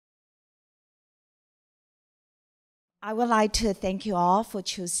I would like to thank you all for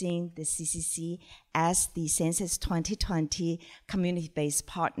choosing the CCC as the Census 2020 community-based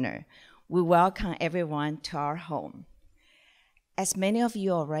partner. We welcome everyone to our home. As many of you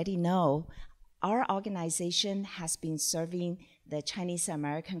already know, our organization has been serving the Chinese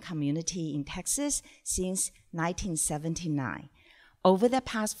American community in Texas since 1979. Over the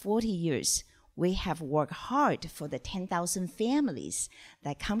past 40 years, we have worked hard for the 10,000 families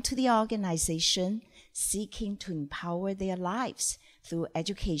that come to the organization seeking to empower their lives through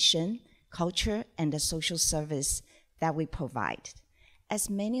education, culture, and the social service that we provide. As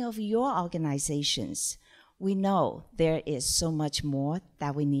many of your organizations, we know there is so much more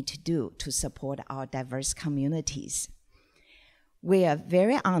that we need to do to support our diverse communities. We are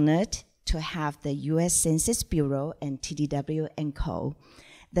very honored to have the U.S. Census Bureau and TDW & Co.,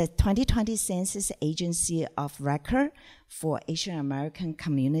 the 2020 Census Agency of Record for Asian American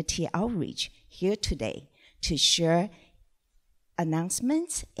Community Outreach, here today to share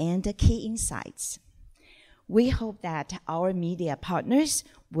announcements and key insights. We hope that our media partners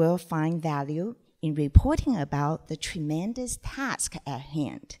will find value in reporting about the tremendous task at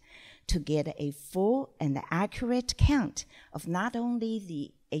hand to get a full and accurate count of not only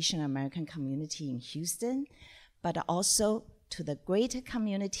the Asian American community in Houston, but also to the greater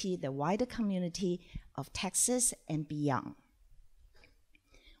community, the wider community of Texas and beyond.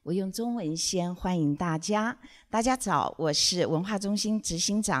 我用中文先欢迎大家。大家早，我是文化中心执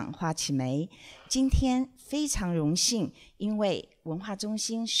行长华启梅。今天非常荣幸，因为文化中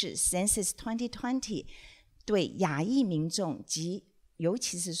心是 Census 2020对亚裔民众及尤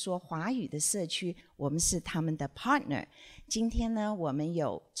其是说华语的社区，我们是他们的 partner。今天呢，我们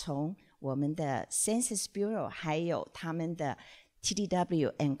有从我们的 Census Bureau 还有他们的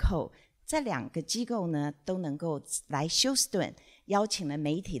TDW & Co. 这两个机构呢，都能够来休斯顿，邀请了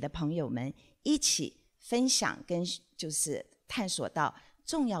媒体的朋友们一起分享跟就是探索到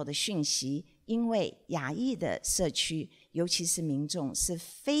重要的讯息。因为亚裔的社区，尤其是民众是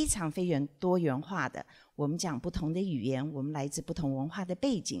非常多元化的，我们讲不同的语言，我们来自不同文化的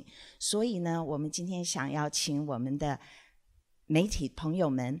背景，所以呢，我们今天想要请我们的媒体朋友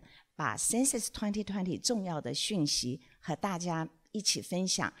们把 Census 2020重要的讯息和大家一起分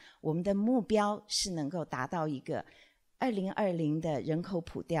享。我们的目标是能够达到一个2020的人口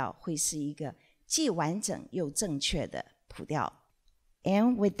普调会是一个既完整又正确的普调。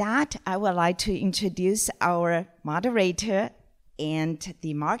And with that, I would like to introduce our moderator and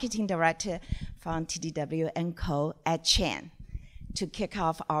the marketing director from TDW & Co. Ed Chan to kick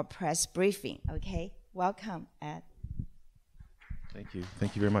off our press briefing. Okay, welcome, Ed. Thank you.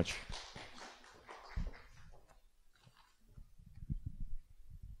 Thank you very much.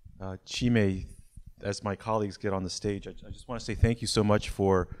 Chime, as my colleagues get on the stage, I just want to say thank you so much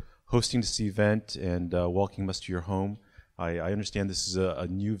for hosting this event and welcoming us to your home. I understand this is a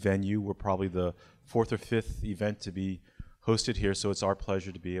new venue. We're probably the 4th or 5th event to be hosted here, so it's our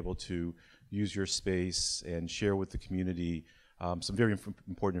pleasure to be able to use your space and share with the community some very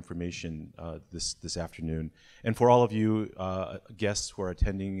important information this afternoon. And for all of you guests who are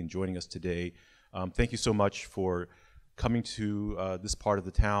attending and joining us today, thank you so much for coming to this part of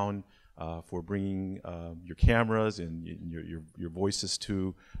the town, for bringing your cameras and your voices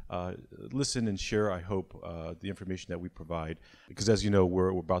to listen and share, I hope, the information that we provide. Because as you know, we're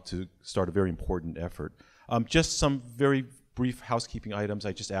about to start a very important effort. Just some very brief housekeeping items.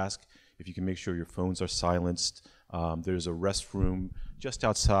 I just ask if you can make sure your phones are silenced. There's a restroom just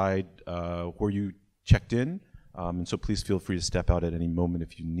outside where you checked in, and so please feel free to step out at any moment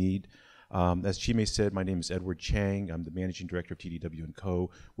if you need. As Chime said, my name is Edward Chang. I'm the Managing Director of TDW &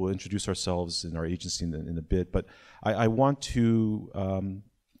 Co. We'll introduce ourselves and our agency in a bit, but I want to,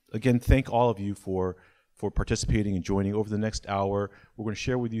 again, thank all of you for participating and joining. Over the next hour, we're going to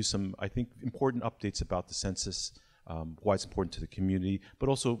share with you some, I think, important updates about the census, why it's important to the community, but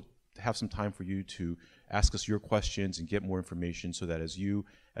also have some time for you to ask us your questions and get more information so that as you,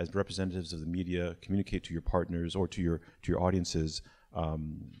 as representatives of the media, communicate to your partners or to your audiences,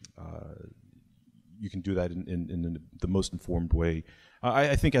 you can do that in the most informed way.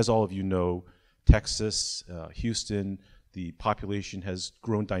 I think, as all of you know, Texas, Houston, the population has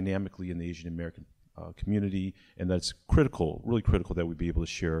grown dynamically in the Asian American community, and that's critical, really critical, that we be able to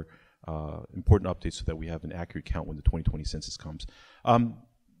share important updates so that we have an accurate count when the 2020 census comes.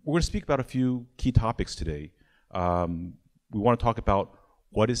 We're going to speak about a few key topics today. We want to talk about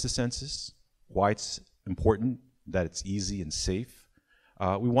what is the census, why it's important, that it's easy and safe.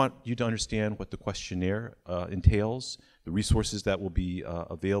 We want you to understand what the questionnaire entails, the resources that will be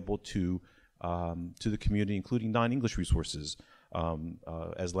available to the community, including non-English resources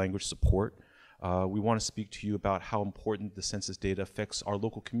as language support. We want to speak to you about how important the census data affects our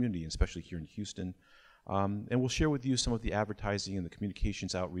local community, especially here in Houston. And we'll share with you some of the advertising and the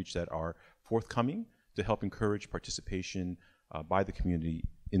communications outreach that are forthcoming to help encourage participation by the community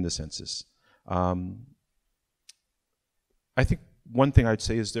in the census. I think one thing I'd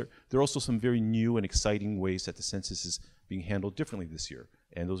say is there are also some very new and exciting ways that the census is being handled differently this year.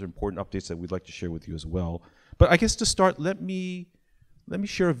 And those are important updates that we'd like to share with you as well. But I guess to start, let me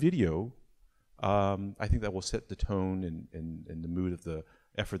share a video. I think that will set the tone and the mood of the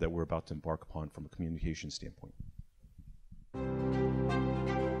effort that we're about to embark upon from a communication standpoint.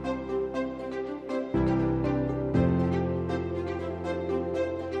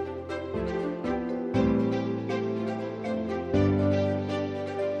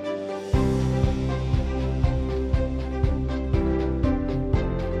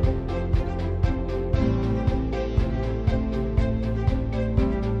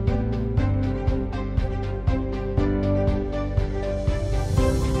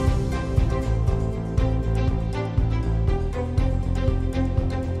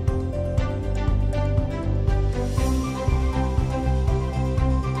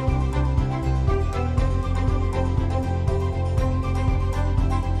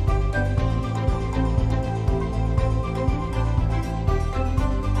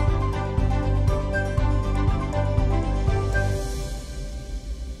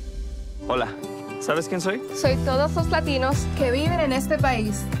 Hola, ¿sabes quién soy? Soy todos los latinos que viven en este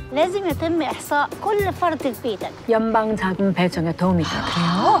país. لازم يتم إحصاء كل فرد في بيتك. 연방 자금 배정에 도움이 돼요.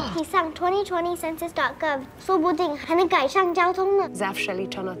 그래요? 你上 2020census.gov 说不定还能改善交通呢。 Zawsze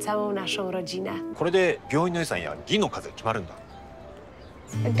liczono całą naszą rodzinę. これで病院の予算や議の数が決まるんだ。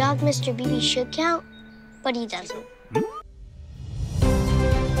 Our dog Mr. BB should count, but he doesn't.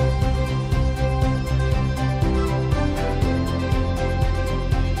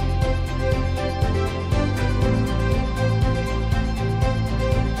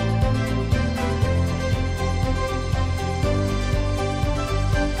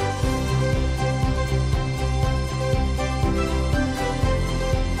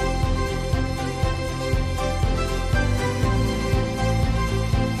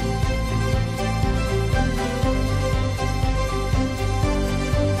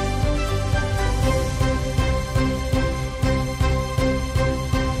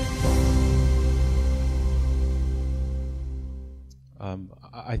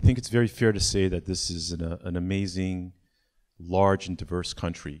 I think it's very fair to say that this is an amazing, large and diverse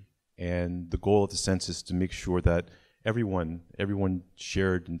country. And the goal of the census is to make sure that everyone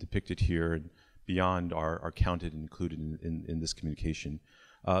shared and depicted here and beyond are counted and included in this communication.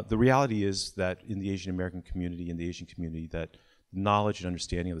 The reality is that in the Asian American community and the Asian community, that knowledge and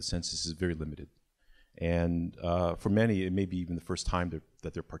understanding of the census is very limited. And for many, it may be even the first time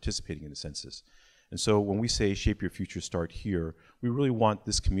that they're participating in the census. And so when we say shape your future, start here, we really want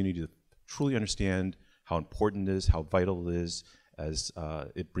this community to truly understand how important it is, how vital it is, as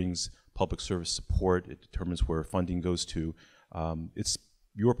it brings public service support, it determines where funding goes to. It's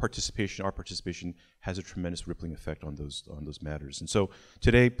your participation, our participation, has a tremendous rippling effect on those matters. And so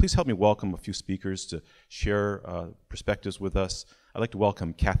today, please help me welcome a few speakers to share perspectives with us. I'd like to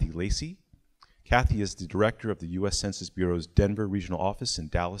welcome Kathy Lacey. Kathy is the director of the U.S. Census Bureau's Denver Regional Office and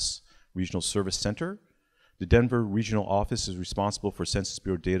Dallas Regional Service Center. The Denver Regional Office is responsible for Census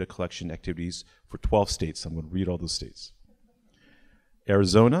Bureau data collection activities for 12 states. I'm going to read all those states.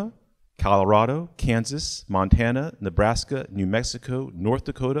 Arizona, Colorado, Kansas, Montana, Nebraska, New Mexico, North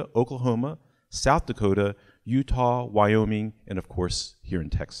Dakota, Oklahoma, South Dakota, Utah, Wyoming, and of course, here in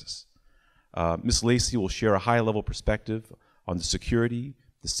Texas. Ms. Lacey will share a high-level perspective on the security,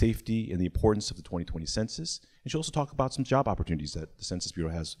 the safety, and the importance of the 2020 census. And she'll also talk about some job opportunities that the Census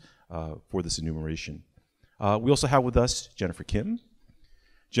Bureau has for this enumeration. We also have with us Jennifer Kim.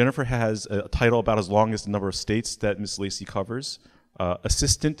 Jennifer has a title about as long as the number of states that Ms. Lacey covers.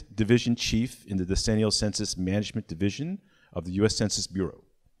 Assistant Division Chief in the Decennial Census Management Division of the U.S. Census Bureau.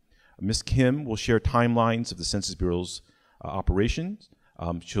 Ms. Kim will share timelines of the Census Bureau's operations.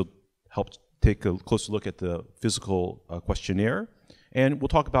 She'll help take a closer look at the physical questionnaire, and we'll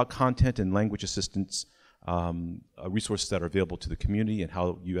talk about content and language assistance resources that are available to the community and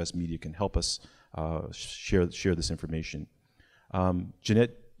how you as media can help us share this information.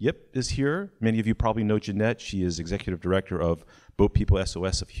 Jeanette Yip is here. Many of you probably know Jeanette. She is Executive Director of Boat People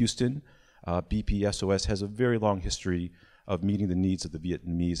SOS of Houston. BPSOS has a very long history of meeting the needs of the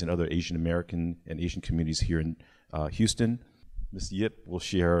Vietnamese and other Asian American and Asian communities here in Houston. Ms. Yip will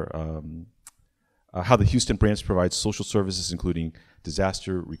share how the Houston branch provides social services, including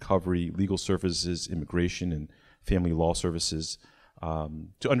disaster recovery, legal services, immigration, and family law services.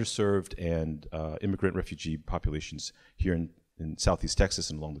 to underserved and immigrant refugee populations here in Southeast Texas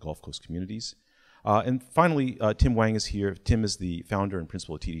and along the Gulf Coast communities. And finally, Tim Wang is here. Tim is the founder and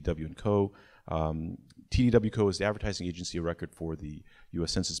principal of TDW & Co. TDW Co. is the advertising agency of record for the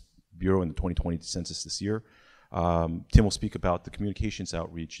U.S. Census Bureau in the 2020 census this year. Tim will speak about the communications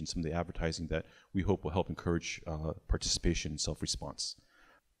outreach and some of the advertising that we hope will help encourage participation and self-response.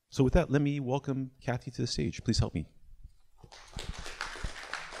 So with that, let me welcome Kathy to the stage. Please help me.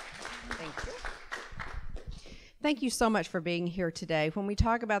 Thank you so much for being here today. When we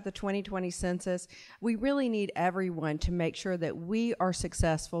talk about the 2020 census, we really need everyone to make sure that we are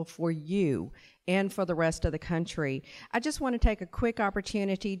successful for you and for the rest of the country. I just want to take a quick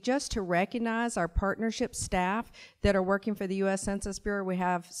opportunity just to recognize our partnership staff that are working for the U.S. Census Bureau. We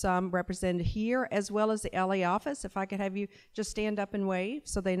have some represented here as well as the LA office. If I could have you just stand up and wave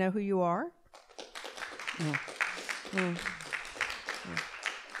so they know who you are.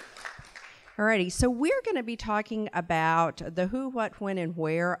 Alrighty, so we're going to be talking about the who, what, when, and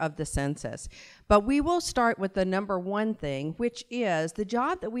where of the census. But we will start with the number one thing, which is the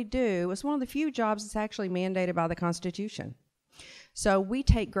job that we do is one of the few jobs that's actually mandated by the Constitution. So we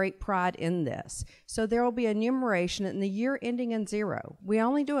take great pride in this. So there will be a enumeration in the year ending in 0. We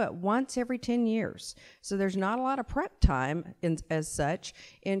only do it once every 10 years. So there's not a lot of prep time as such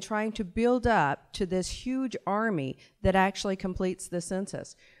in trying to build up to this huge army that actually completes the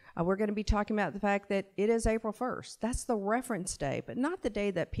census. We're going to be talking about the fact that it is April 1st. That's the reference day, but not the day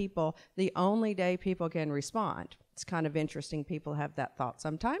that the only day people can respond. It's kind of interesting. People have that thought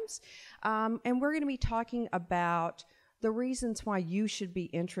sometimes. And we're going to be talking about the reasons why you should be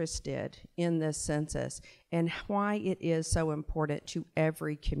interested in this census and why it is so important to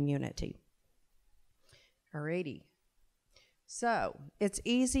every community. Alrighty. So it's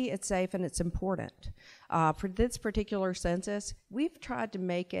easy, it's safe, and it's important. For this particular census, we've tried to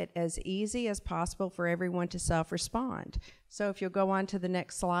make it as easy as possible for everyone to self-respond. So if you'll go on to the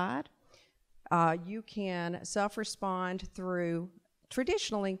next slide, you can self-respond through,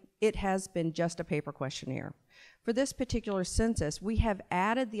 traditionally, it has been just a paper questionnaire. For this particular census, we have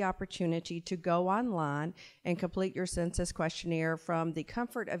added the opportunity to go online and complete your census questionnaire from the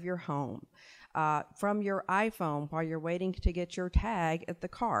comfort of your home. From your iPhone while you're waiting to get your tag at the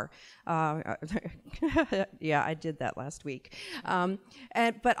car. Yeah, I did that last week.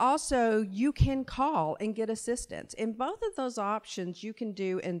 But also, you can call and get assistance. In both of those options, you can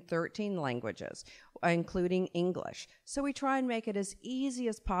do in 13 languages, including English. So we try and make it as easy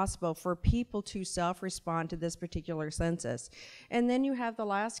as possible for people to self-respond to this particular census. And then you have the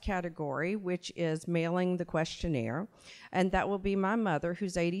last category, which is mailing the questionnaire. And that will be my mother,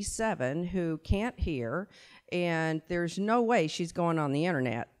 who's 87, who can't hear, and there's no way she's going on the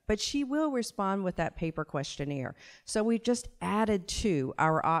internet, but she will respond with that paper questionnaire. So we've just added to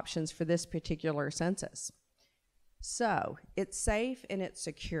our options for this particular census. So it's safe and it's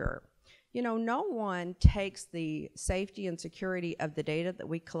secure. You know, no one takes the safety and security of the data that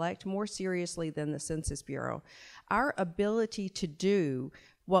we collect more seriously than the Census Bureau. Our ability to do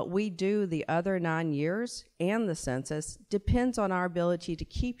what we do the other 9 years and the census depends on our ability to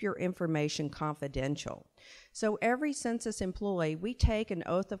keep your information confidential. So every census employee, we take an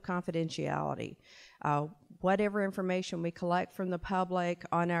oath of confidentiality. Whatever information we collect from the public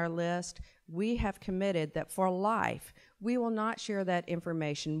on our list, we have committed that for life, we will not share that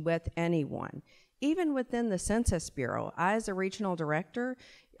information with anyone. Even within the Census Bureau, I as a regional director,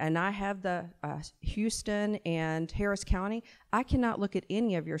 and I have the Houston and Harris County, I cannot look at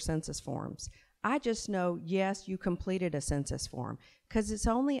any of your census forms. I just know, yes, you completed a census form, because it's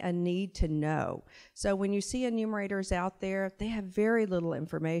only a need to know. So when you see enumerators out there, they have very little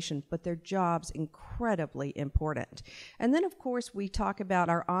information, but their job's incredibly important. And then, of course, we talk about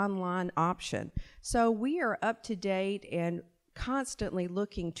our online option. So we are up to date and constantly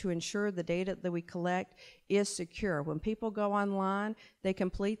looking to ensure the data that we collect is secure. When people go online, they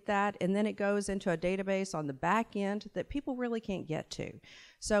complete that, and then it goes into a database on the back end that people really can't get to.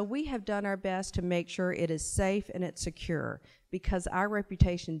 So we have done our best to make sure it is safe and it's secure, because our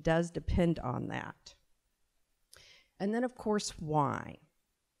reputation does depend on that. And then, of course, why?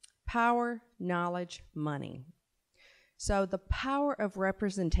 Power, knowledge, money. So the power of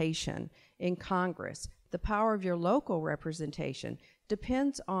representation in Congress, the power of your local representation,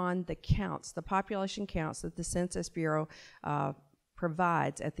 depends on the counts, the population counts that the Census Bureau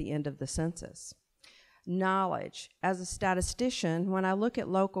provides at the end of the census. Knowledge. As a statistician, when I look at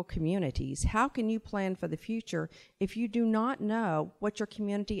local communities, how can you plan for the future if you do not know what your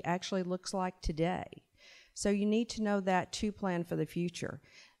community actually looks like today? So you need to know that to plan for the future.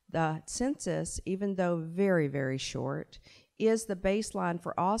 The census, even though very, very short, is the baseline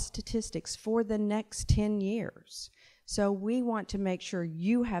for all statistics for the next 10 years. So we want to make sure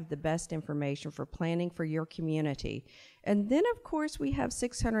you have the best information for planning for your community. And then, of course, we have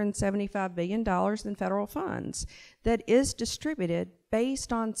 $675 billion in federal funds that is distributed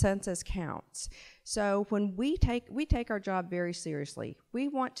based on census counts. So when we take our job very seriously. We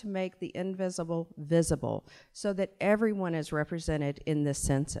want to make the invisible visible so that everyone is represented in this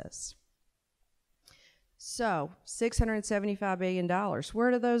census. So $675 billion,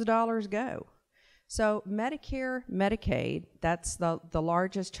 where do those dollars go? So Medicare, Medicaid, that's the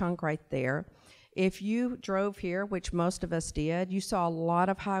largest chunk right there. If you drove here, which most of us did, you saw a lot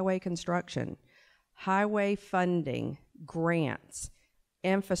of highway construction, highway funding, grants,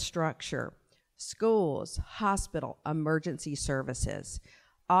 infrastructure, schools, hospital, emergency services.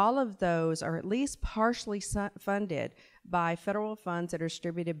 All of those are at least partially funded by federal funds that are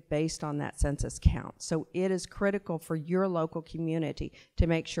distributed based on that census count. So it is critical for your local community to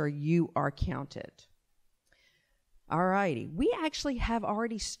make sure you are counted. All righty, we actually have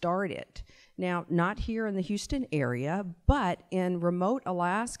already started. Now, not here in the Houston area, but in remote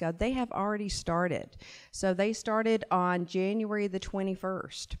Alaska, they have already started. So they started on January the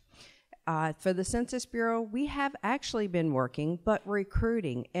 21st. For the Census Bureau, we have actually been working, but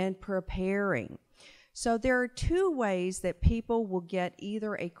recruiting and preparing. So there are two ways that people will get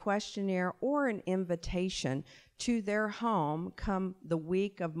either a questionnaire or an invitation to their home come the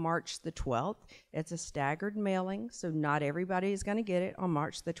week of March the 12th. It's a staggered mailing, so not everybody is going to get it on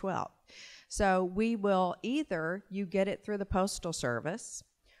March the 12th. So we will either you get it through the Postal Service,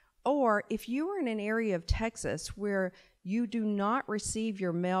 or if you are in an area of Texas where you do not receive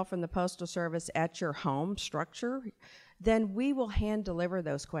your mail from the Postal Service at your home structure, then we will hand deliver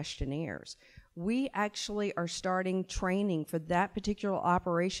those questionnaires. We actually are starting training for that particular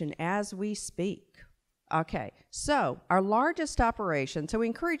operation as we speak. Okay, so our largest operation, so we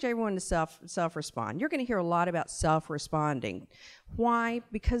encourage everyone to self-respond. You're going to hear a lot about self-responding. Why?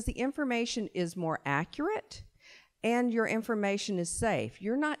 Because the information is more accurate and your information is safe.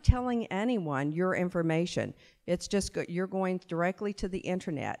 You're not telling anyone your information. It's just you're going directly to the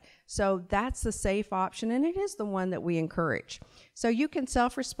internet. So that's the safe option, and it is the one that we encourage. So you can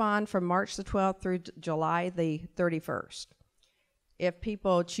self-respond from March the 12th through July the 31st. If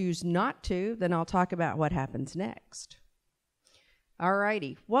people choose not to, then I'll talk about what happens next. All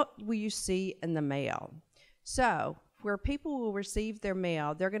righty, what will you see in the mail? So where people will receive their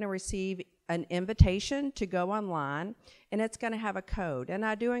mail, they're going to receive an invitation to go online, and it's going to have a code. And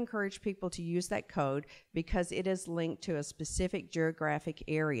I do encourage people to use that code because it is linked to a specific geographic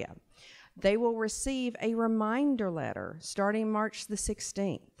area. They will receive a reminder letter starting March the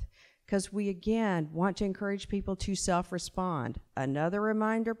 16th. Because we, again, want to encourage people to self-respond. Another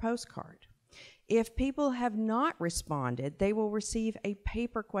reminder postcard. If people have not responded, they will receive a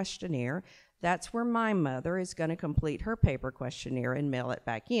paper questionnaire. That's where my mother is going to complete her paper questionnaire and mail it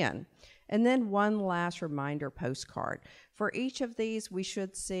back in. And then one last reminder postcard. For each of these, we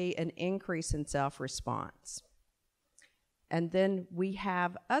should see an increase in self-response. And then we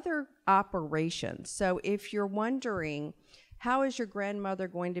have other operations. So if you're wondering, how is your grandmother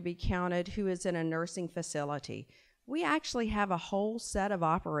going to be counted who is in a nursing facility? We actually have a whole set of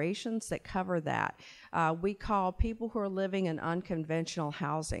operations that cover that. We call people who are living in unconventional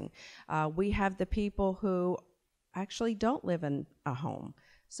housing. We have the people who actually don't live in a home.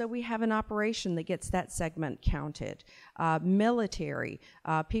 So we have an operation that gets that segment counted. Military,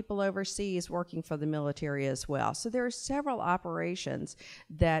 people overseas working for the military as well. So there are several operations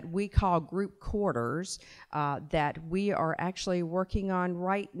that we call group quarters that we are actually working on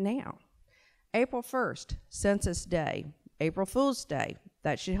right now. April 1st, Census Day. April Fool's Day.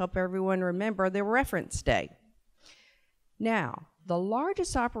 That should help everyone remember the reference day. Now, the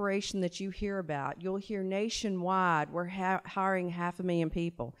largest operation that you hear about, you'll hear nationwide, we're hiring 500,000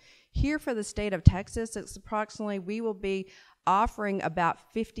 people. Here for the state of Texas, it's approximately, we will be offering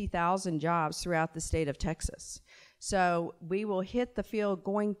about 50,000 jobs throughout the state of Texas. So we will hit the field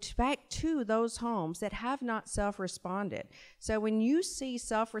going back to those homes that have not self-responded. So when you see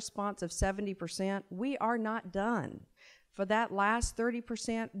self-response of 70%, we are not done. For that last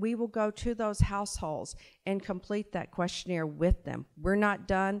 30%, we will go to those households and complete that questionnaire with them. We're not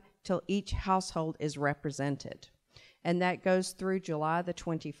done till each household is represented. And that goes through July the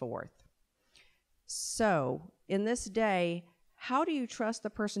 24th. So in this day, how do you trust the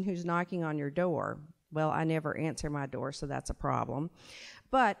person who's knocking on your door? Well, I never answer my door, so that's a problem.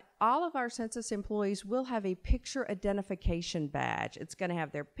 But all of our census employees will have a picture identification badge. It's going to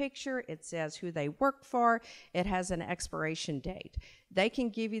have their picture. It says who they work for. It has an expiration date. They can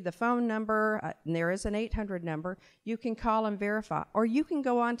give you the phone number, and there is an 800 number. You can call and verify, or you can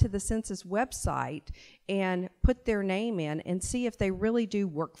go onto the census website and put their name in and see if they really do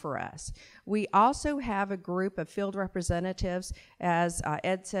work for us. We also have a group of field representatives, as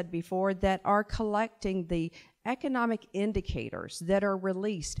Ed said before, that are collecting the economic indicators that are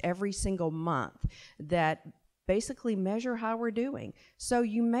released every single month that basically measure how we're doing. So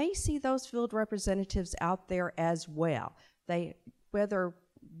you may see those field representatives out there as well. Whether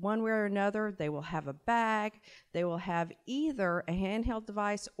one way or another, they will have a bag, they will have either a handheld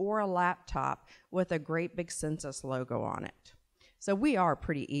device or a laptop with a great big census logo on it. So we are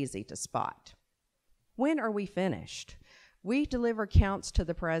pretty easy to spot. When are we finished? We deliver counts to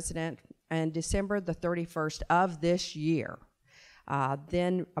the president on December the 31st of this year.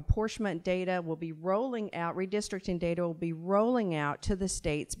 Then apportionment data will be rolling out, redistricting data will be rolling out to the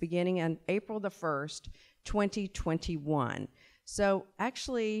states beginning on April the 1st, 2021. So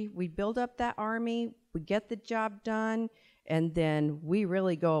actually, we build up that army, we get the job done, and then we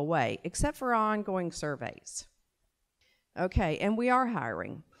really go away, except for ongoing surveys. Okay, and we are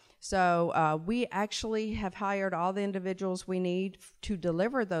hiring. So we actually have hired all the individuals we need to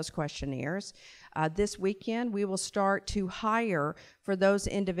deliver those questionnaires. This weekend, we will start to hire for those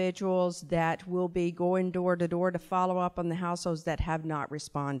individuals that will be going door to door to follow up on the households that have not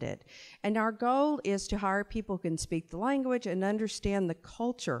responded. And our goal is to hire people who can speak the language and understand the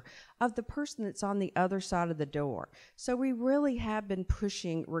culture of the person that's on the other side of the door. So we really have been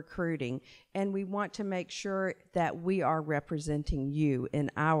pushing recruiting, and we want to make sure that we are representing you in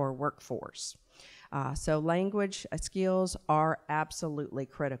our workforce. So language skills are absolutely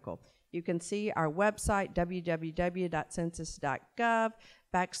critical. You can see our website,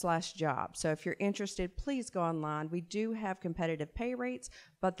 www.census.gov/job. So if you're interested, please go online. We do have competitive pay rates,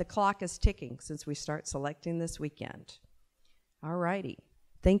 but the clock is ticking since we start selecting this weekend. All righty.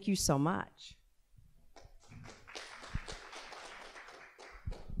 Thank you so much.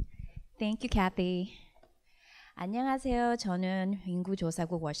 Thank you, Kathy. 안녕하세요. 저는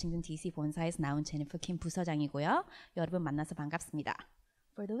인구조사국 워싱턴 DC 본사에서 나온 제니퍼 킴 부서장이고요. 여러분 만나서 반갑습니다.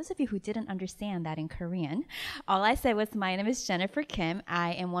 For those of you who didn't understand that in Korean, all I said was my name is Jennifer Kim.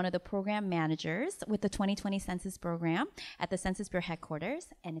 I am one of the program managers with the 2020 Census Program at the Census Bureau headquarters,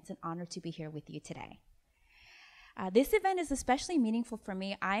 and it's an honor to be here with you today. This event is especially meaningful for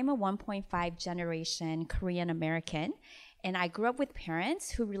me. I'm a 1.5 generation Korean American, and I grew up with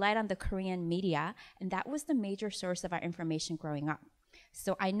parents who relied on the Korean media, and that was the major source of our information growing up.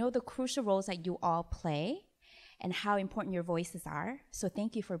 So I know the crucial roles that you all play and how important your voices are. So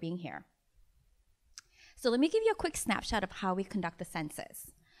thank you for being here. So let me give you a quick snapshot of how we conduct the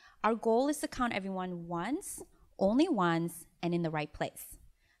census. Our goal is to count everyone once, only once, and in the right place.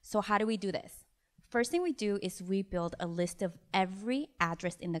 So how do we do this? First thing we do is we build a list of every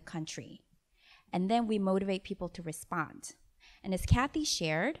address in the country, and then we motivate people to respond. And as Kathy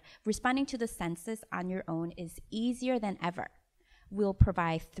shared, responding to the census on your own is easier than ever. We'll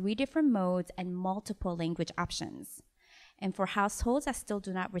provide 3 different modes and multiple language options. And for households that still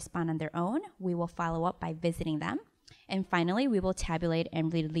do not respond on their own, we will follow up by visiting them. And finally, we will tabulate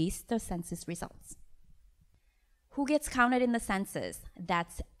and release the census results. Who gets counted in the census?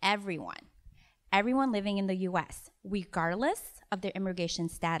 That's everyone. Everyone living in the US, regardless of their immigration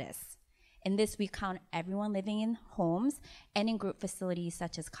status. In this, we count everyone living in homes and in group facilities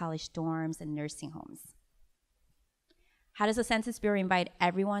such as college dorms and nursing homes. How does the Census Bureau invite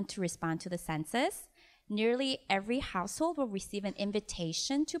everyone to respond to the census? Nearly every household will receive an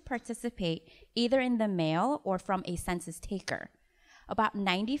invitation to participate either in the mail or from a census taker. About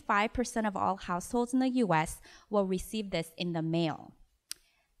 95% of all households in the US will receive this in the mail.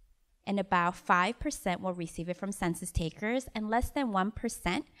 And about 5% will receive it from census takers, and less than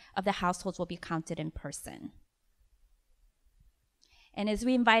 1% of the households will be counted in person. And as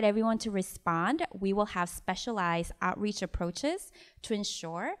we invite everyone to respond, we will have specialized outreach approaches to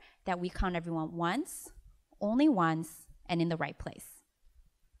ensure that we count everyone once, only once, and in the right place.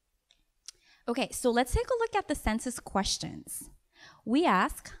 Okay, so let's take a look at the census questions. We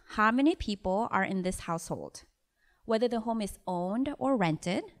ask how many people are in this household, whether the home is owned or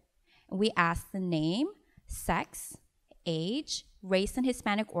rented. We ask the name, sex, age, race, and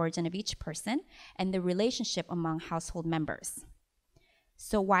Hispanic origin of each person, and the relationship among household members.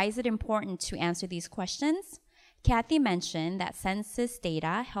 So why is it important to answer these questions? Kathy mentioned that census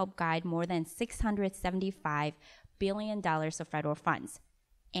data help guide more than $675 billion of federal funds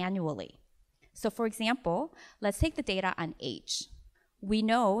annually. So for example, let's take the data on age. We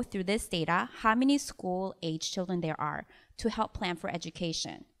know through this data how many school-age children there are to help plan for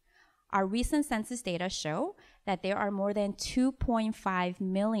education. Our recent census data show that there are more than 2.5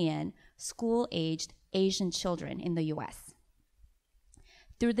 million school-aged Asian children in the US.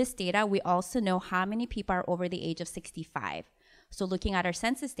 Through this data, we also know how many people are over the age of 65. So looking at our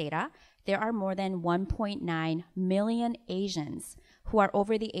census data, there are more than 1.9 million Asians who are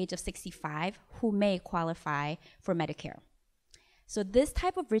over the age of 65 who may qualify for Medicare. So this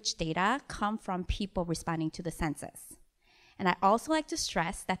type of rich data come from people responding to the census. And I also like to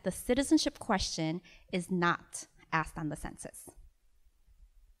stress that the citizenship question is not asked on the census.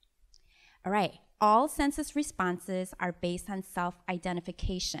 All right, all census responses are based on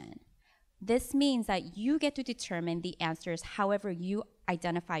self-identification. This means that you get to determine the answers however you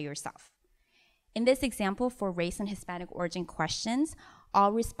identify yourself. In this example, for race and Hispanic origin questions,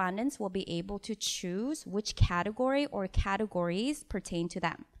 all respondents will be able to choose which category or categories pertain to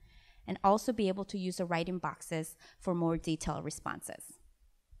them, and also be able to use the write-in boxes for more detailed responses.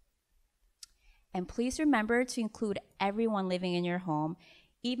 And please remember to include everyone living in your home,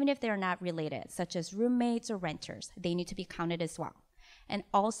 even if they're not related, such as roommates or renters. They need to be counted as well. And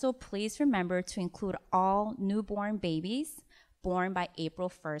also, please remember to include all newborn babies born by April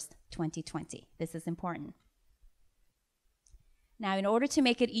 1st, 2020. This is important. Now, in order to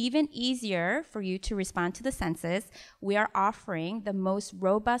make it even easier for you to respond to the census, we are offering the most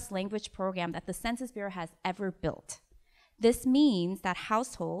robust language program that the Census Bureau has ever built. This means that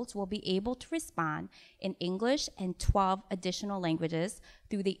households will be able to respond in English and 12 additional languages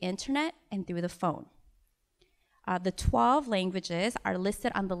through the internet and through the phone. The 12 languages are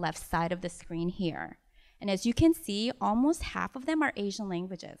listed on the left side of the screen here. And as you can see, almost half of them are Asian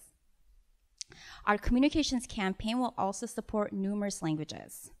languages. Our communications campaign will also support numerous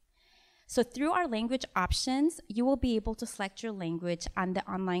languages. So through our language options, you will be able to select your language on the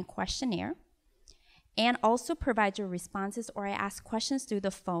online questionnaire and also provide your responses or ask questions through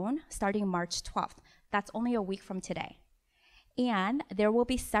the phone starting March 12th. That's only a week from today. And there will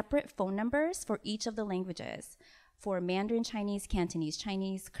be separate phone numbers for each of the languages. For Mandarin Chinese, Cantonese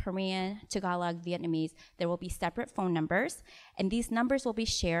Chinese, Korean, Tagalog, Vietnamese, there will be separate phone numbers, and these numbers will be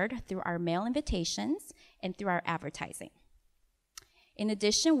shared through our mail invitations and through our advertising. In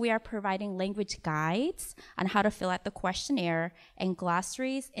addition, we are providing language guides on how to fill out the questionnaire and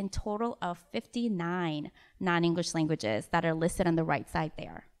glossaries in total of 59 non-English languages that are listed on the right side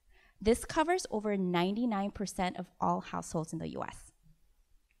there. This covers over 99% of all households in the US.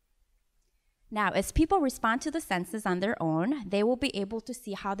 Now, as people respond to the census on their own, they will be able to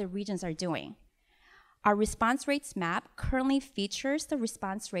see how the regions are doing. Our response rates map currently features the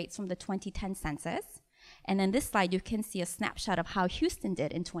response rates from the 2010 census. And in this slide, you can see a snapshot of how Houston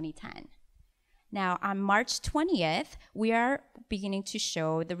did in 2010. Now, on March 20th, we are beginning to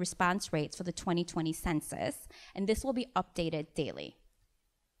show the response rates for the 2020 census, and this will be updated daily.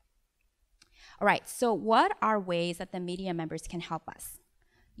 All right, so what are ways that the media members can help us?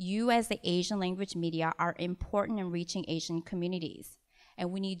 You as the Asian language media are important in reaching Asian communities,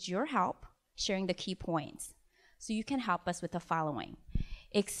 and we need your help sharing the key points. So you can help us with the following.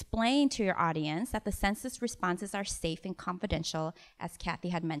 Explain to your audience that the census responses are safe and confidential, as Kathy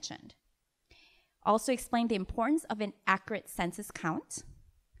had mentioned. Also explain the importance of an accurate census count.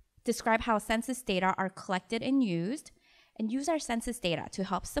 Describe how census data are collected and used use our census data to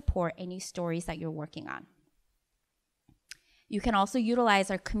help support any stories that you're working on. You can also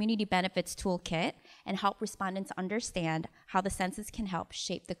utilize our community benefits toolkit and help respondents understand how the census can help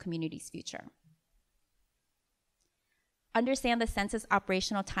shape the community's future. Understand the census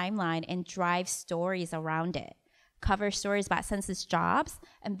operational timeline and drive stories around it. Cover stories about census jobs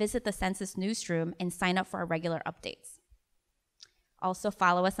and visit the census newsroom and sign up for our regular updates. Also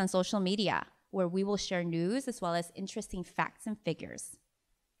follow us on social media, where we will share news as well as interesting facts and figures.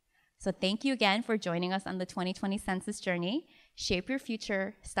 So thank you again for joining us on the 2020 census journey. Shape your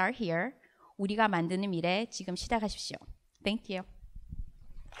future, start here. 우리가 만드는 미래, 지금 시작하십시오. Thank you.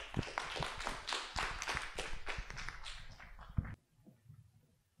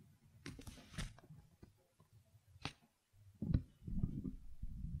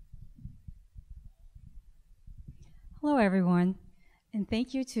 Hello, everyone, and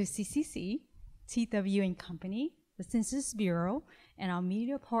thank you to CCC, TW and Company, the Census Bureau, and our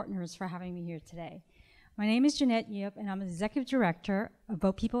media partners for having me here today. My name is Jeanette Yip, and I'm Executive Director of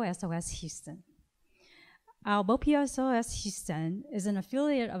Boat People SOS Houston. Our Boat People SOS Houston is an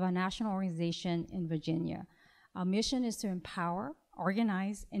affiliate of a national organization in Virginia. Our mission is to empower,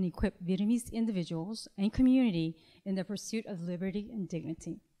 organize, and equip Vietnamese individuals and community in the pursuit of liberty and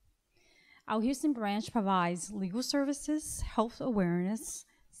dignity. Our Houston branch provides legal services, health awareness,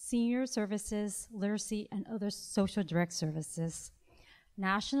 senior services, literacy, and other social direct services.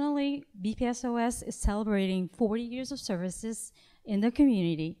 Nationally, BPSOS is celebrating 40 years of services in the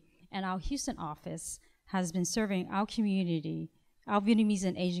community, and our Houston office has been serving our community, our Vietnamese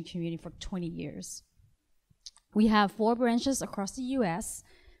and Asian community, for 20 years. We have 4 branches across the U.S.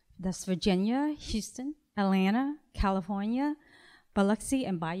 That's Virginia, Houston, Atlanta, California, Biloxi,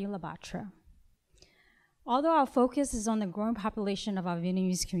 and Bayou La Batre. Although our focus is on the growing population of our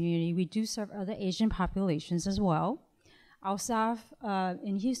Vietnamese community, we do serve other Asian populations as well. Our staff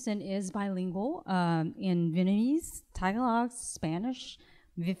in Houston is bilingual in Vietnamese, Tagalog, Spanish,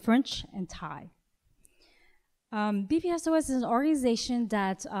 French, and Thai. BPSOS is an organization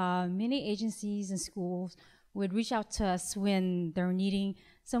that many agencies and schools would reach out to us when they're needing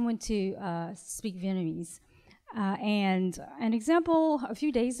someone to speak Vietnamese. And an example, a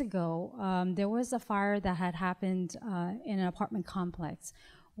few days ago, there was a fire that had happened in an apartment complex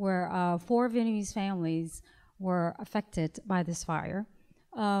where 4 Vietnamese families were affected by this fire.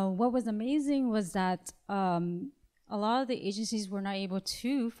 What was amazing was that a lot of the agencies were not able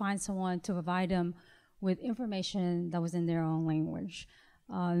to find someone to provide them with information that was in their own language.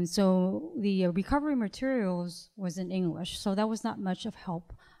 So the recovery materials was in English, so that was not much of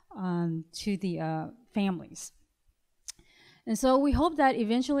help to the families. And so we hope that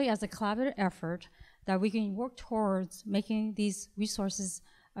eventually, as a collaborative effort, that we can work towards making these resources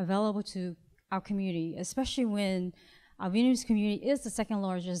available to our community, especially when our Vietnamese community is the 2nd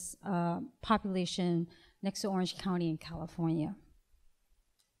largest population next to Orange County in California.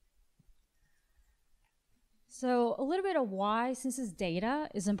 So a little bit of why census data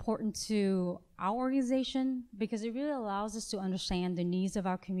is important to our organization, because it really allows us to understand the needs of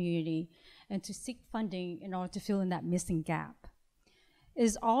our community and to seek funding in order to fill in that missing gap. It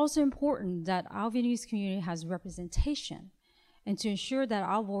is also important that our Vietnamese community has representation and to ensure that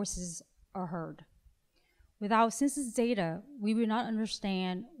our voices are heard. Without census data, we would not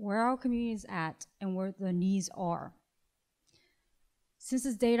understand where our community is at and where the needs are.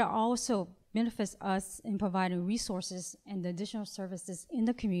 Census data also benefits us in providing resources and additional services in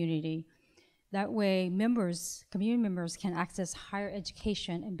the community. That way, community members can access higher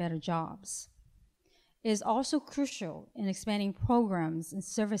education and better jobs. It is also crucial in expanding programs and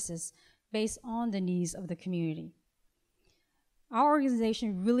services based on the needs of the community. Our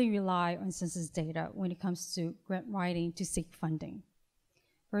organization really relies on census data when it comes to grant writing to seek funding.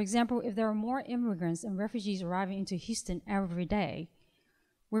 For example, if there are more immigrants and refugees arriving into Houston every day,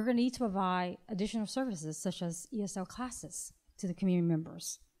 we're going to need to provide additional services such as ESL classes to the community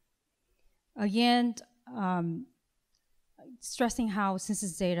members. Again, stressing how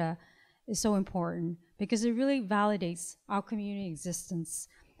census data is so important because it really validates our community existence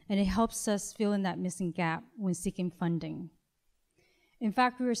and it helps us fill in that missing gap when seeking funding. In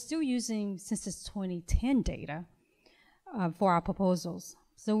fact, we are still using Census 2010 data for our proposals.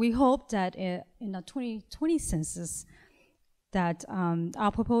 So we hope that in the 2020 census that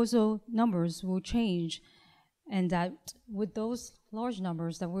our proposal numbers will change and that with those large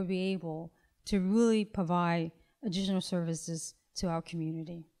numbers that we'll be able to really provide additional services to our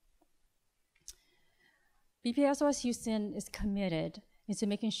community. BPSOS Houston is committed into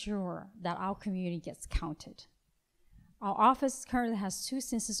making sure that our community gets counted. Our office currently has 2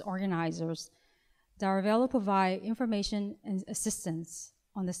 census organizers that are available to provide information and assistance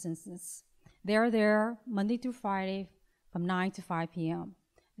on the census. They are there Monday through Friday from 9 to 5 p.m.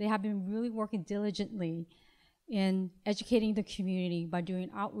 They have been really working diligently in educating the community by doing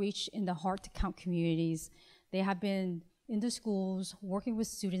outreach in the hard-to-count communities. They have been in the schools working with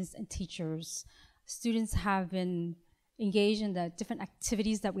students and teachers. Students have been engaged in the different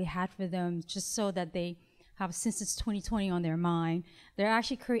activities that we had for them just so that they have Census 2020 on their mind. They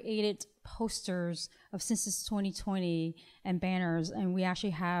actually created posters of Census 2020 and banners, and we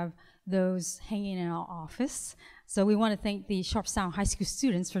actually have those hanging in our office. So we want to thank the Sharpstown High School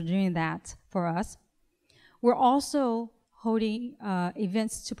students for doing that for us. We're also holding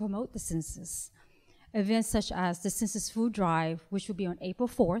events to promote the census. Events such as the Census Food Drive, which will be on April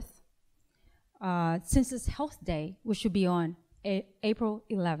 4th, Census Health Day, which will be on April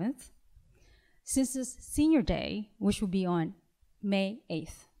 11th, Census Senior Day, which will be on May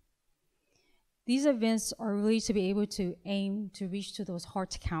 8th. These events are really to be able to aim to reach to those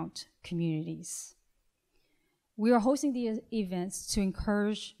hard-to-count communities. We are hosting these events to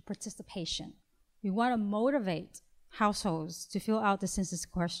encourage participation. We want to motivate households to fill out the census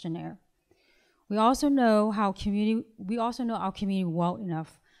questionnaire. We also know our community well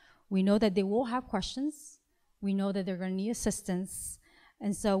enough. We know that they will have questions. We know that they're going to need assistance.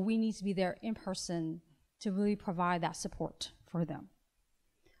 And so we need to be there in person to really provide that support for them.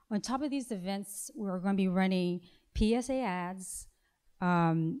 On top of these events, we're going to be running PSA ads,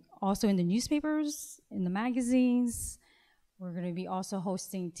 also in the newspapers, in the magazines. We're going to be also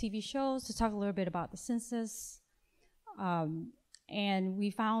hosting TV shows to talk a little bit about the census. And we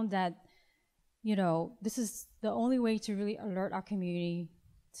found that, you know, this is the only way to really alert our community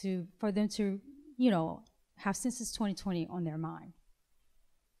for them to, you know, have Census 2020 on their mind.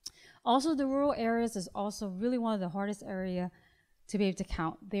 Also, the rural areas is also really one of the hardest area to be able to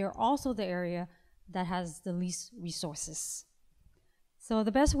count. They are also the area that has the least resources. So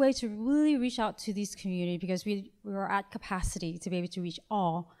the best way to really reach out to these community, because we are at capacity to be able to reach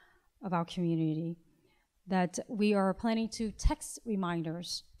all of our community, that we are planning to text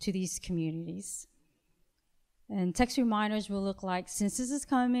reminders to these communities. And text reminders will look like, census is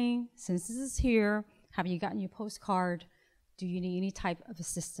coming, census is here, have you gotten your postcard? Do you need any type of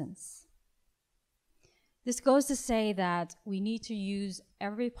assistance? This goes to say that we need to use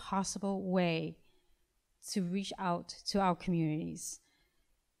every possible way to reach out to our communities,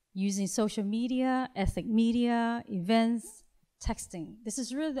 using social media, ethnic media, events, texting. This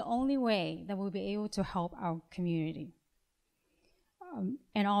is really the only way that we'll be able to help our community.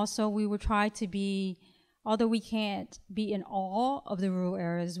 And also we will try to be, although we can't be in all of the rural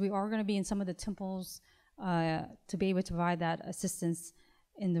areas, we are going to be in some of the temples to be able to provide that assistance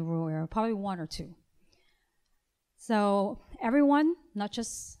in the rural area, probably one or two. So everyone, not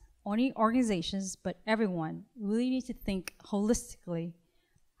just only organizations, but everyone really need to think holistically,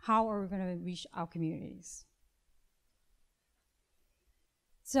 how are we going to reach our communities?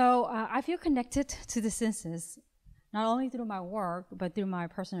 So I feel connected to the census, not only through my work, but through my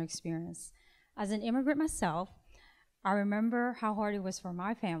personal experience. As an immigrant myself, I remember how hard it was for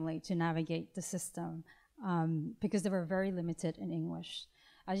my family to navigate the system because they were very limited in English.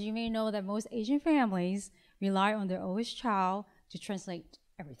 As you may know, that most Asian families rely on their oldest child to translate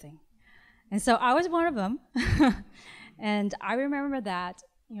everything. And so I was one of them. And I remember that,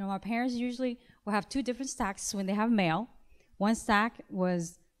 you know, my parents usually will have two different stacks when they have mail. One stack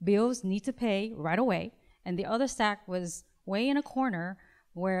was bills need to pay right away, and the other stack was way in a corner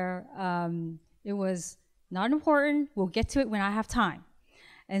where it was not important, we'll get to it when I have time.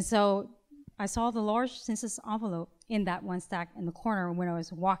 And so I saw the large census envelope in that one stack in the corner when I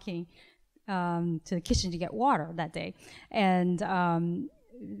was walking to the kitchen to get water that day. And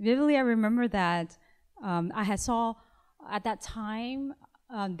vividly, I remember that I had saw at that time,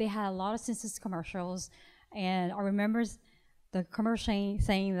 they had a lot of census commercials, and I remember the commercial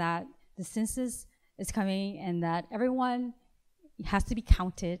saying that the census is coming and that everyone has to be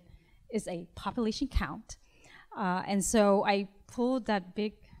counted. It's a population count. And so I pulled that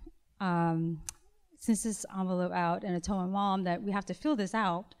big census envelope out, and I told my mom that we have to fill this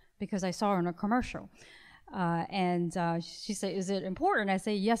out because I saw her in a commercial. And she said, is it important? I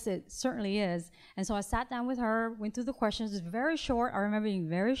say, yes, it certainly is. And so I sat down with her, went through the questions. It was very short. I remember being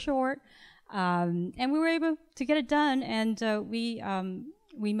very short. And we were able to get it done, and we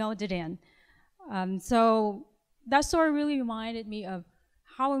mailed it in. So that story really reminded me of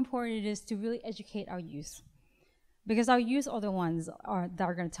how important it is to really educate our youth. Because our youth are the ones that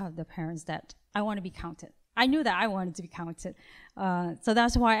are going to tell their parents that I want to be counted. I knew that I wanted to be counted. So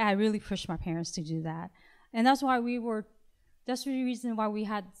that's why I really pushed my parents to do that. And that's why that's the reason why we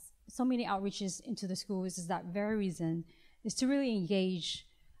had so many outreaches into the schools, is that very reason, is to really engage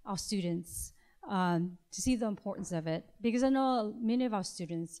our students, to see the importance of it. Because I know many of our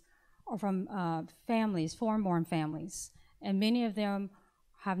students are from families, foreign-born families, and many of them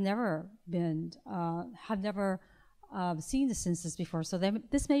have never seen the census before, so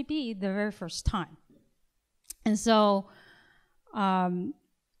this may be their very first time. And so I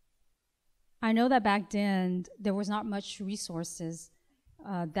know that back then there was not much resources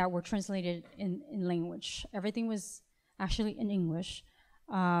that were translated in language. Everything was actually in English.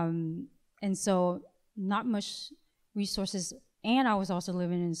 And so not much resources, and I was also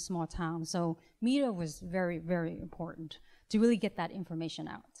living in a small town, so media was very, very important to really get that information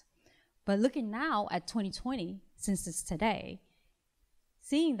out. But looking now at 2020, census today,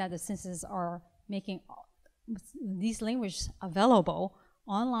 seeing that the census are making these languages available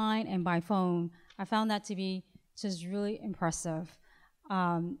online and by phone, I found that to be just really impressive.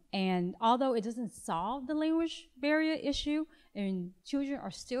 And although it doesn't solve the language barrier issue, and children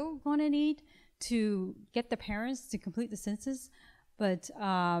are still going to need to get the parents to complete the census, but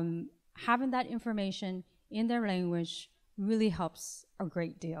having that information in their language really helps a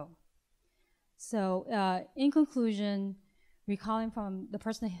great deal. So in conclusion, recalling from the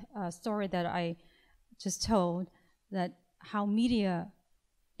personal story that I just told, that how media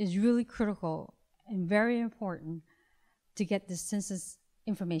is really critical and very important to get the census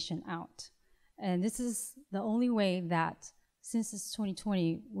information out. And this is the only way that Census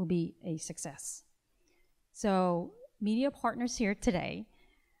 2020 will be a success. So media partners here today,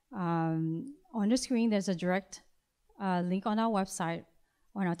 on the screen there's a direct link on our website,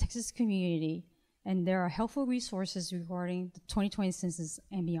 on our Texas community, and there are helpful resources regarding the 2020 census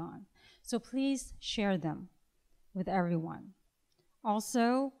and beyond. So please share them with everyone.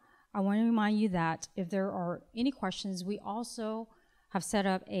 Also, I want to remind you that if there are any questions, we also have set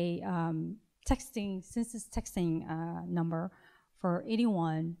up a census texting number for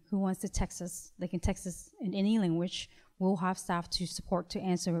anyone who wants to text us. They can text us in any language. We'll have staff to support to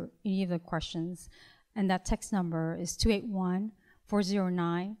answer any of the questions. And that text number is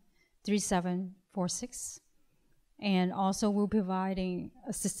 281-409-3746. And also we're providing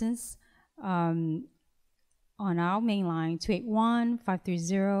assistance on our main line,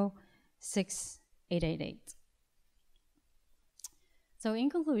 281-530-6888. So in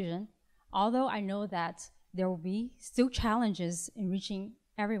conclusion, although I know that there will be still challenges in reaching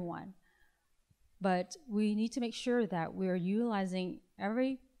everyone, but we need to make sure that we're utilizing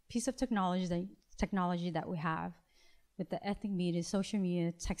every piece of technology that we have with the ethnic media, social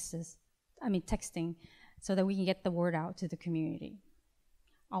media, texting, so that we can get the word out to the community.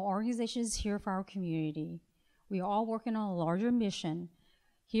 Our organization is here for our community. We are all working on a larger mission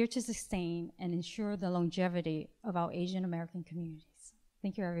here to sustain and ensure the longevity of our Asian American communities.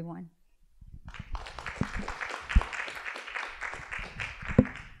 Thank you, everyone.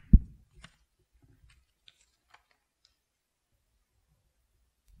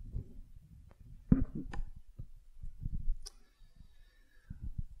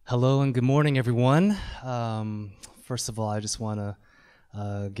 Hello and good morning, everyone. First of all, I just want to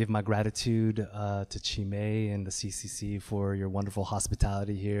give my gratitude to Chimay and the CCC for your wonderful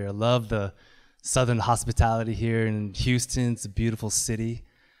hospitality here. I love the Southern hospitality here in Houston. It's a beautiful city.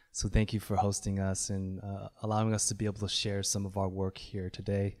 So thank you for hosting us and allowing us to be able to share some of our work here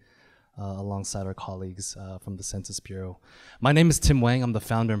today alongside our colleagues from the Census Bureau. My name is Tim Wang. I'm the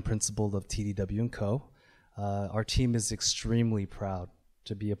founder and principal of TDW & Co. Our team is extremely proud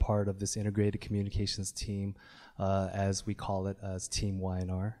to be a part of this integrated communications team, as we call it, as Team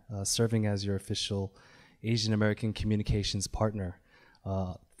YNR, serving as your official Asian American communications partner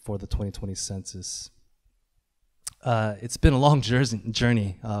for the 2020 census. It's been a long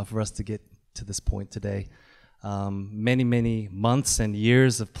journey for us to get to this point today. Many, many months and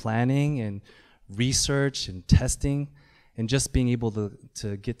years of planning and research and testing, and just being able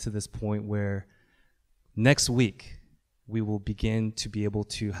to get to this point where next week we will begin to be able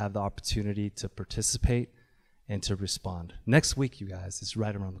to have the opportunity to participate and to respond. Next week, you guys, is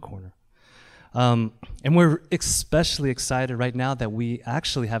right around the corner. And we're especially excited right now that we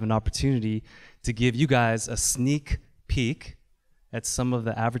actually have an opportunity to give you guys a sneak peek at some of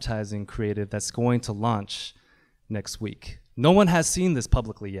the advertising creative that's going to launch next week. No one has seen this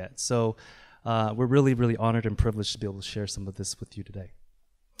publicly yet, so we're really, really honored and privileged to be able to share some of this with you today.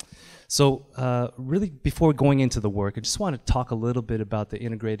 So really, before going into the work, I just want to talk a little bit about the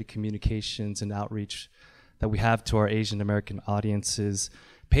integrated communications and outreach that we have to our Asian American audiences.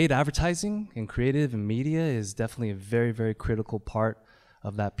 Paid advertising and creative and media is definitely a very, very critical part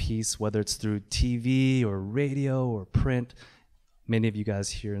of that piece, whether it's through TV or radio or print. Many of you guys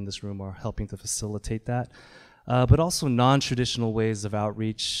here in this room are helping to facilitate that. But also non-traditional ways of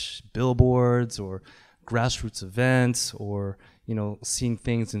outreach, billboards or grassroots events, or seeing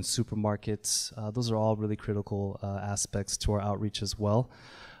things in supermarkets. Those are all really critical aspects to our outreach as well.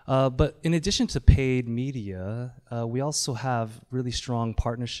 But in addition to paid media, we also have really strong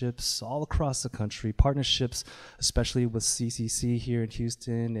partnerships all across the country, partnerships especially with CCC here in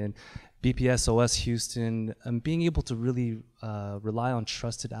Houston and BPSOS Houston, and being able to really rely on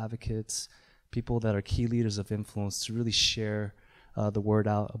trusted advocates, people that are key leaders of influence to really share the word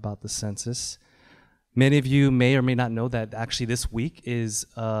out about the census. Many of you may or may not know that actually this week is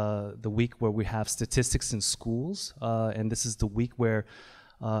the week where we have statistics in schools, and this is the week where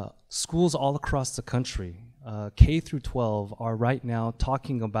schools all across the country, K through 12, are right now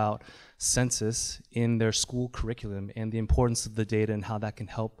talking about census in their school curriculum and the importance of the data and how that can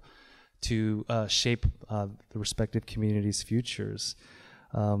help to shape the respective communities' futures.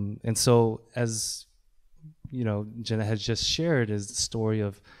 And so, as Jenna has just shared, is the story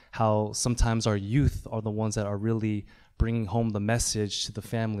of how sometimes our youth are the ones that are really bringing home the message to the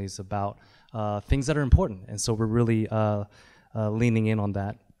families about things that are important. And so we're really leaning in on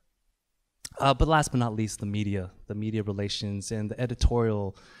that. But last but not least, the media relations and the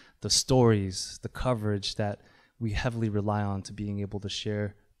editorial, the stories, the coverage that we heavily rely on to being able to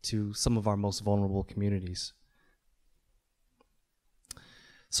share to some of our most vulnerable communities.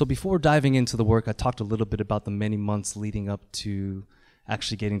 So before diving into the work, I talked a little bit about the many months leading up to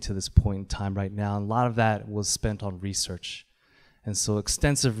actually getting to this point in time right now. And a lot of that was spent on research. And so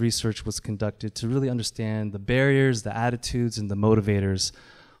extensive research was conducted to really understand the barriers, the attitudes, and the motivators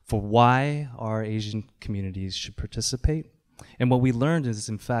for why our Asian communities should participate. And what we learned is,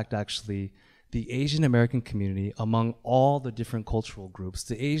 in fact, actually, the Asian American community, among all the different cultural groups,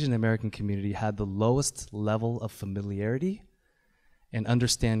 the Asian American community had the lowest level of familiarity and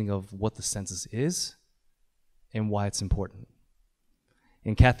understanding of what the census is and why it's important.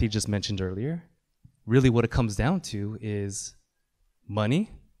 And Kathy just mentioned earlier, really what it comes down to is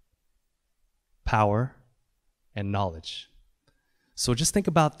money, power, and knowledge. So just think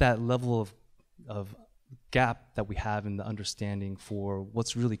about that level of gap that we have in the understanding for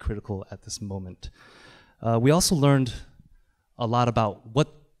what's really critical at this moment. We also learned a lot about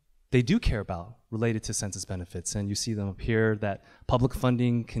what they do care about related to census benefits, and you see them up here, that public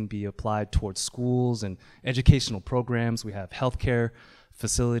funding can be applied towards schools and educational programs. We have healthcare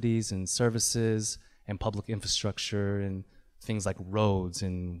facilities and services and public infrastructure and things like roads,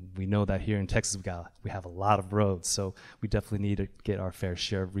 and we know that here in Texas we have a lot of roads, so we definitely need to get our fair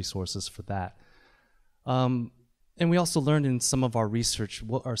share of resources for that. And we also learned in some of our research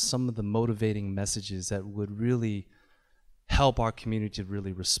what are some of the motivating messages that would really help our community to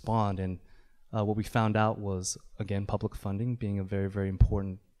really respond. And what we found out was, again, public funding being a very, very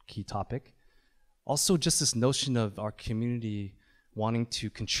important key topic. Also just this notion of our community wanting to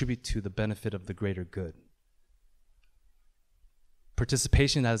contribute to the benefit of the greater good.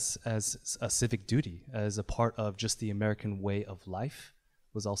 Participation as a civic duty, as a part of just the American way of life,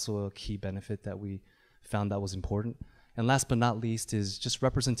 was also a key benefit that we found that was important. And last but not least is just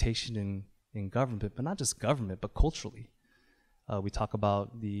representation in government, but not just government, but culturally. We talk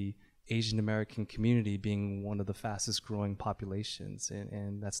about the Asian American community being one of the fastest growing populations,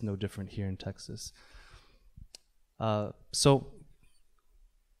 and that's no different here in Texas. So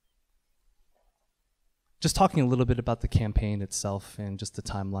just talking a little bit about the campaign itself and just the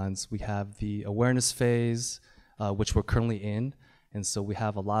timelines, we have the awareness phase, which we're currently in. And so we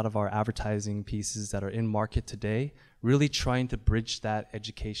have a lot of our advertising pieces that are in market today, really trying to bridge that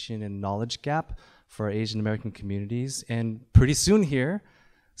education and knowledge gap for our Asian American communities. And pretty soon here,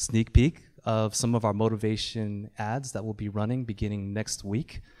 sneak peek of some of our motivation ads that will be running beginning next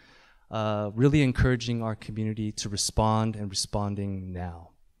week, really encouraging our community to respond and responding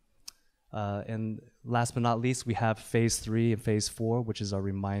now. And last but not least, we have phase 3 and phase 4, which is our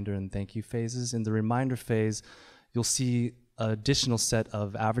reminder and thank you phases. In the reminder phase, you'll see an additional set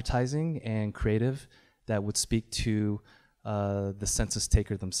of advertising and creative that would speak to the census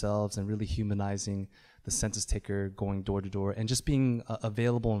taker themselves and really humanizing the census taker, going door to door and just being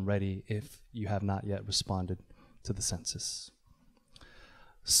available and ready if you have not yet responded to the census.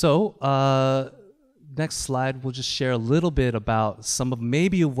 So next slide, we'll just share a little bit about some of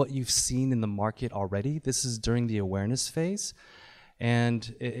maybe what you've seen in the market already. This is during the awareness phase.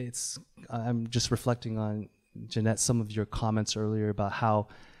 And I'm just reflecting on, Jeanette, some of your comments earlier about how,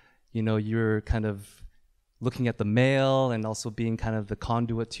 you know, you're kind of looking at the mail and also being kind of the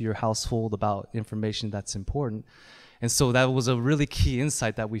conduit to your household about information that's important. And so that was a really key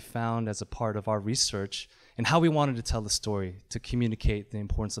insight that we found as a part of our research and how we wanted to tell the story, to communicate the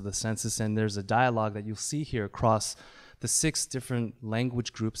importance of the census. And there's a dialogue that you'll see here across the 6 different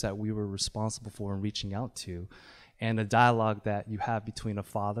language groups that we were responsible for and reaching out to, and a dialogue that you have between a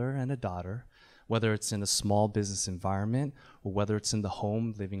father and a daughter, whether it's in a small business environment or whether it's in the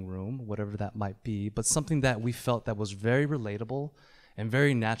home, living room, whatever that might be, but something that we felt that was very relatable and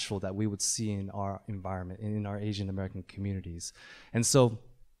very natural that we would see in our environment, in our Asian American communities. And so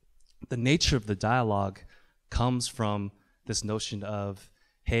the nature of the dialogue comes from this notion of,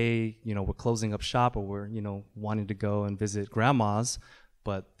 hey, you know, we're closing up shop, or we're, you know, wanting to go and visit grandma's,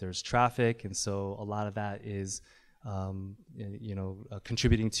 but there's traffic, and so a lot of that is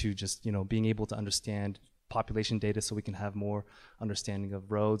contributing to just, you know, being able to understand population data so we can have more understanding of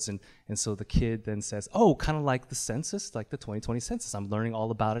roads. And so the kid then says, oh, kind of like the census, like the 2020 census. I'm learning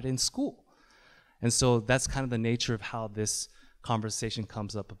all about it in school. And so that's kind of the nature of how this conversation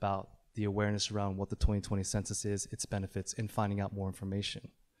comes up about the awareness around what the 2020 census is, its benefits, and finding out more information.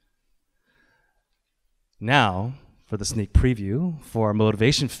 Now, for the sneak preview for our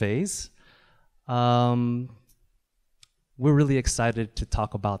motivation phase, we're really excited to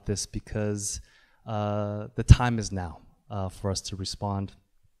talk about this because the time is now for us to respond.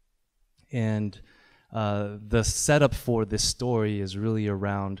 And the setup for this story is really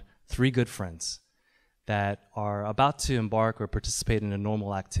around 3 good friends that are about to embark or participate in a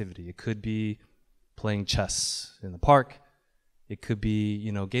normal activity. It could be playing chess in the park. It could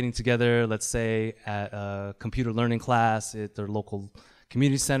be, getting together, let's say, at a computer learning class at their local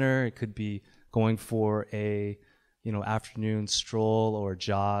community center. It could be going for a, afternoon stroll or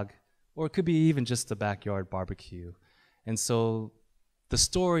jog, or it could be even just a backyard barbecue. And so the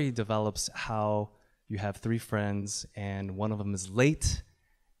story develops how you have three friends and one of them is late,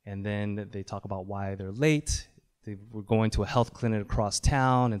 and then they talk about why they're late. They were going to a health clinic across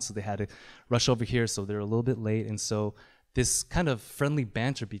town, and so they had to rush over here, so they're a little bit late. And so this kind of friendly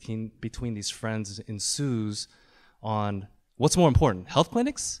banter between these friends ensues on what's more important, health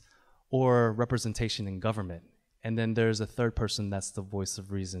clinics or representation in government? And then there's a third person that's the voice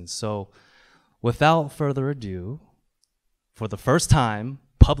of reason. So without further ado, for the first time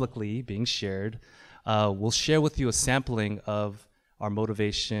publicly being shared, we'll share with you a sampling of our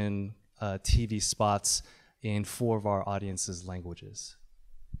motivation TV spots in 4 of our audience's languages.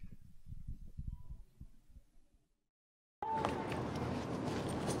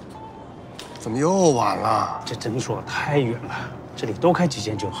 怎么又晚了？这诊所太远了，这里多开几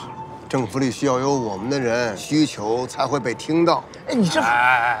间就好了。政府里需要有我们的人，需求才会被听到。哎，你这……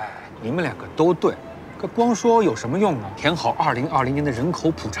你们2个都对，可光说有什么用呢？填好2020年的人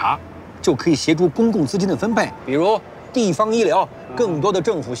口普查，就可以协助公共资金的分配，比如地方医疗、更多的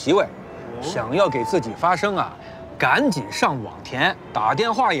政府席位。想要给自己发声啊，赶紧上网填，打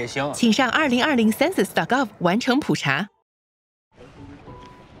电话也行。请上2020 Census.gov 完成普查。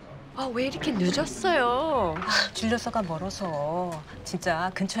 왜 이렇게 늦었어요? 진료소가 멀어서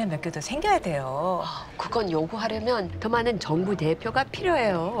진짜 근처에 몇 개 더 생겨야 돼요. 그건 요구하려면 더 많은 정부 대표가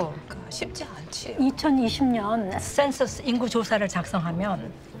필요해요. 쉽지 않지. 2020년 센서스 인구 조사를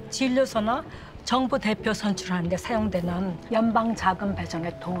작성하면 진료소나 정부 대표 선출하는 데 사용되는 연방 자금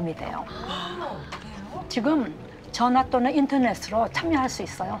배정에 도움이 돼요. 그래요? 지금 전화 또는 인터넷으로 참여할 수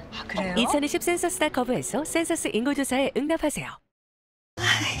있어요. 그래요? 2020 Census.gov에서 센서스 인구 조사에 응답하세요.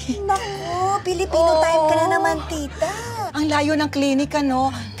 Naku, Pilipino type ka na naman, tita. Ang layo ng klinik,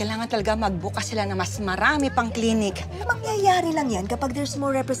 ano? Kailangan talaga magbukas sila na mas marami pang klinik. Mangyayari lang yan kapag there's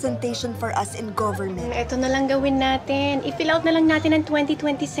more representation for us in government. Ito na lang gawin natin. I-fill out na lang natin ang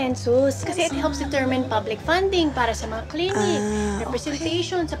 2020 census. Kasi it helps determine public funding para sa mga clinic,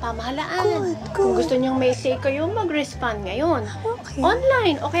 representation sa pamahalaan. Kung gusto niyong may say kayo, mag-respond ngayon.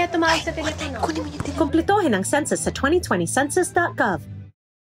 Online o kaya tumawag sa telepono. Kumpletuhin ang census sa 2020 Census.gov.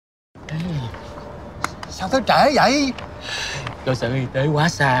 Sao tới trễ vậy? Cơ sở y tế quá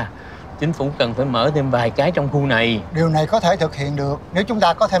xa. Chính phủ cần phải mở thêm vài cái trong khu này. Điều này có thể thực hiện được nếu chúng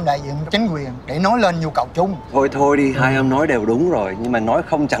ta có thêm đại diện chính quyền để nói lên nhu cầu chung. Thôi đi, hai ông nói đều đúng rồi, nhưng mà nói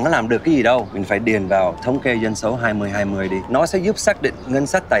không chẳng có làm được cái gì đâu. Mình phải điền vào thống kê dân số 2020 đi. Nó sẽ giúp xác định ngân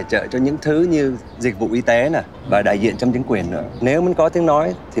sách tài trợ cho những thứ như dịch vụ y tế nè và đại diện trong chính quyền nữa. Nếu muốn có tiếng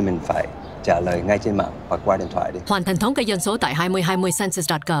nói thì mình phải trả lời ngay trên mạng hoặc qua điện thoại đi. Hoàn thành thống kê dân số tại 2020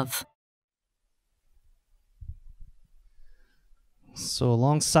 Census.gov. So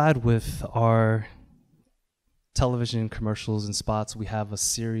alongside with our television commercials and spots, we have a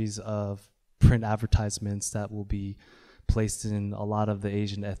series of print advertisements that will be placed in a lot of the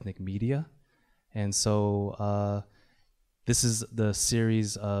Asian ethnic media. And so this is the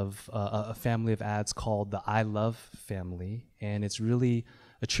series of a family of ads called the I Love family. And it's really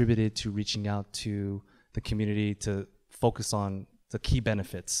attributed to reaching out to the community to focus on the key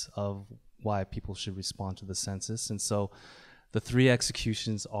benefits of why people should respond to the census. And so the 3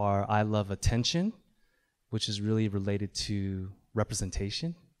 executions are I Love Attention, which is really related to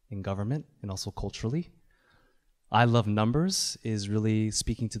representation in government and also culturally. I Love Numbers is really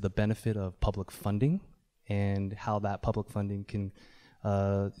speaking to the benefit of public funding and how that public funding can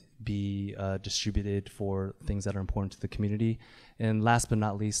be distributed for things that are important to the community. And last but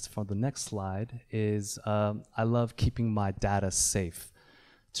not least, for the next slide, is I Love Keeping My Data Safe,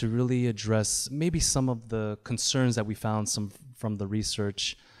 to really address maybe some of the concerns that we found from the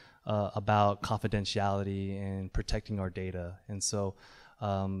research about confidentiality and protecting our data. And so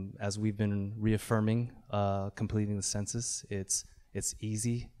as we've been reaffirming, completing the census, it's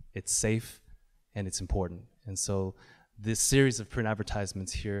easy, it's safe, and it's important. And so this series of print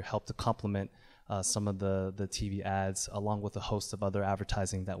advertisements here help to complement some of the TV ads, along with a host of other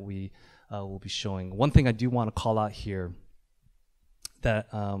advertising that we will be showing. One thing I do want to call out here that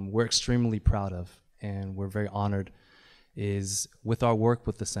we're extremely proud of and we're very honored is with our work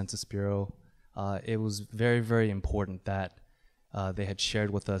with the Census Bureau, it was very, very important that they had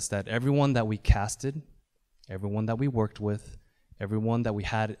shared with us that everyone that we casted, everyone that we worked with, everyone that we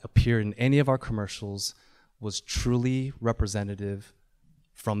had appear in any of our commercials was truly representative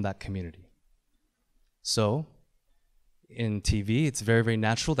from that community. So in TV, it's very, very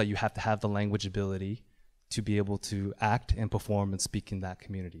natural that you have to have the language ability to be able to act and perform and speak in that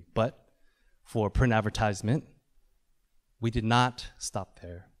community. But for print advertisement, we did not stop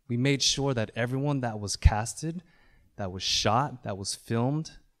there. We made sure that everyone that was casted, that was shot, that was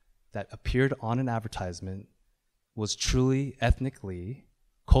filmed, that appeared on an advertisement was truly ethnically,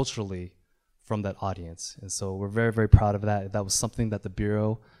 culturally from that audience. And so we're very, very proud of that. That was something that the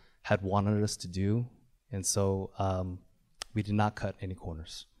Bureau had wanted us to do. And so we did not cut any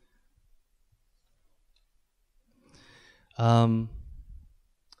corners. Last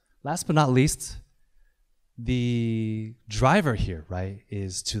but not least, the driver here, right,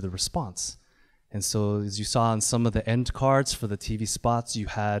 is to the response. And so as you saw on some of the end cards for the TV spots, you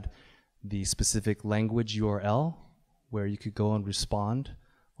had the specific language URL where you could go and respond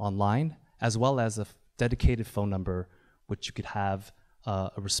online, as well as a dedicated phone number, which you could have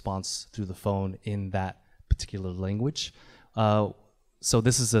a response through the phone in that particular language. So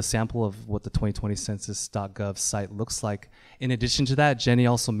this is a sample of what the 2020 Census.gov site looks like. In addition to that, Jenny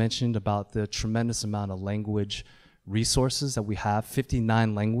also mentioned about the tremendous amount of language resources that we have,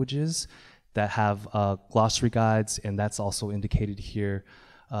 59 languages that have glossary guides, and that's also indicated here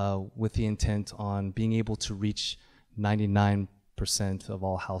with the intent on being able to reach 99% of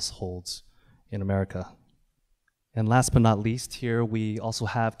all households in America. And last but not least, here we also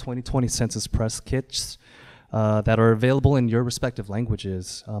have 2020 Census Press kits that are available in your respective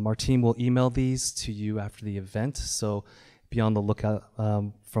languages. Our team will email these to you after the event, so be on the lookout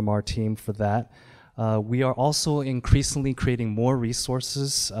from our team for that. We are also increasingly creating more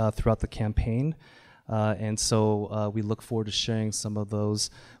resources throughout the campaign, and so we look forward to sharing some of those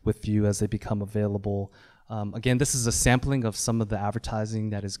with you as they become available. Again, this is a sampling of some of the advertising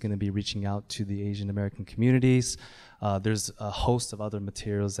that is going to be reaching out to the Asian American communities. There's a host of other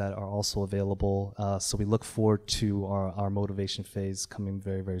materials that are also available, so we look forward to our motivation phase coming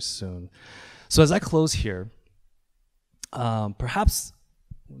very, very soon. So as I close here, perhaps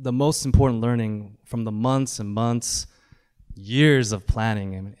the most important learning from the months and months, years of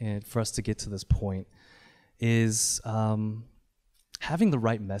planning and for us to get to this point is having the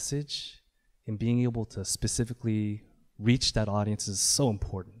right message and being able to specifically reach that audience is so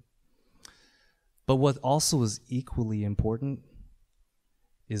important. But what also is equally important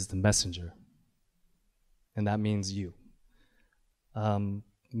is the messenger. And that means you,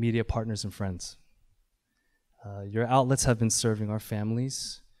 media partners and friends. Your outlets have been serving our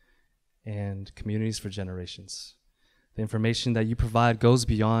families and communities for generations. The information that you provide goes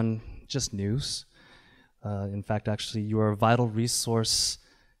beyond just news. In fact, actually, you are a vital resource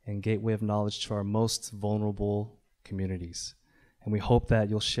and gateway of knowledge to our most vulnerable communities. And we hope that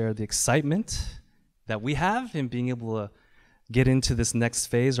you'll share the excitement that we have in being able to get into this next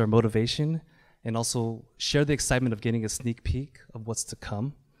phase, our motivation, and also share the excitement of getting a sneak peek of what's to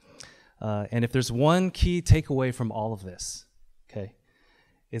come. And if there's one key takeaway from all of this, okay,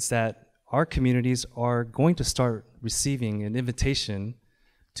 it's that our communities are going to start receiving an invitation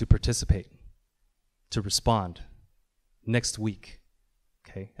to participate, to respond next week.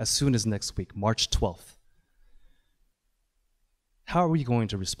 Okay, as soon as next week, March 12th. How are we going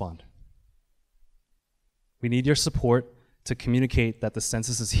to respond? We need your support to communicate that the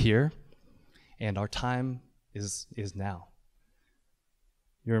census is here and our time is now.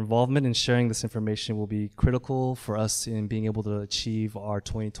 Your involvement in sharing this information will be critical for us in being able to achieve our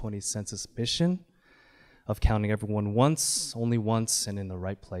 2020 census mission of counting everyone once, only once, and in the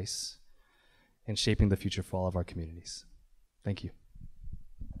right place, and shaping the future for all of our communities. Thank you.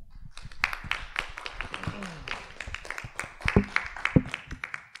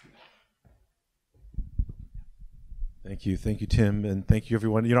 Thank you, Tim, and thank you,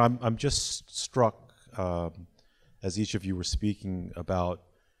 everyone. You know, I'm just struck as each of you were speaking about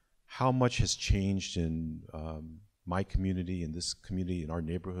how much has changed in my community, in this community, in our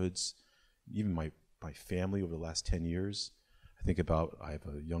neighborhoods, even my family over the last 10 years. I think about, I have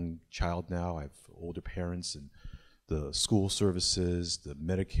a young child now, I have older parents, and the school services, the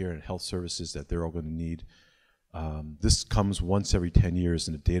Medicare and health services that they're all going to need. This comes once every 10 years,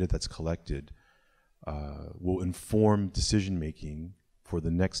 and the data that's collected will inform decision-making for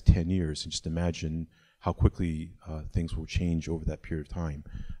the next 10 years. And just imagine how quickly things will change over that period of time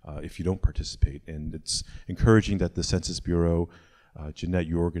if you don't participate. And it's encouraging that the Census Bureau, Jeanette,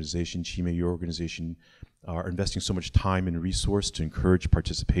 your organization, Chime, your organization, are investing so much time and resource to encourage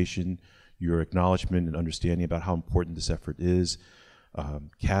participation, your acknowledgement and understanding about how important this effort is.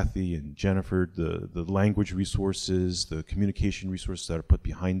 Kathy and Jennifer, the language resources, the communication resources that are put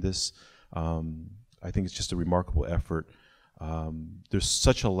behind this, I think it's just a remarkable effort. There's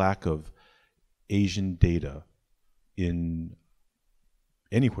such a lack of Asian data in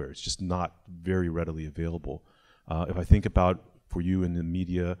anywhere. It's just not very readily available. If I think about for you in the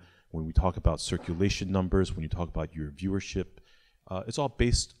media, when we talk about circulation numbers, when you talk about your viewership, it's all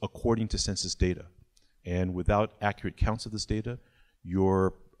based according to census data. And without accurate counts of this data,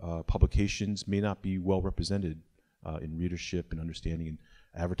 your publications may not be well represented in readership and understanding and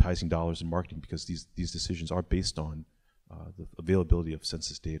advertising dollars and marketing, because these decisions are based on the availability of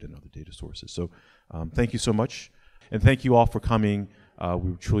census data and other data sources. So thank you so much. And thank you all for coming.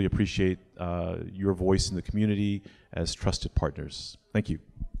 We truly appreciate your voice in the community as trusted partners. Thank you.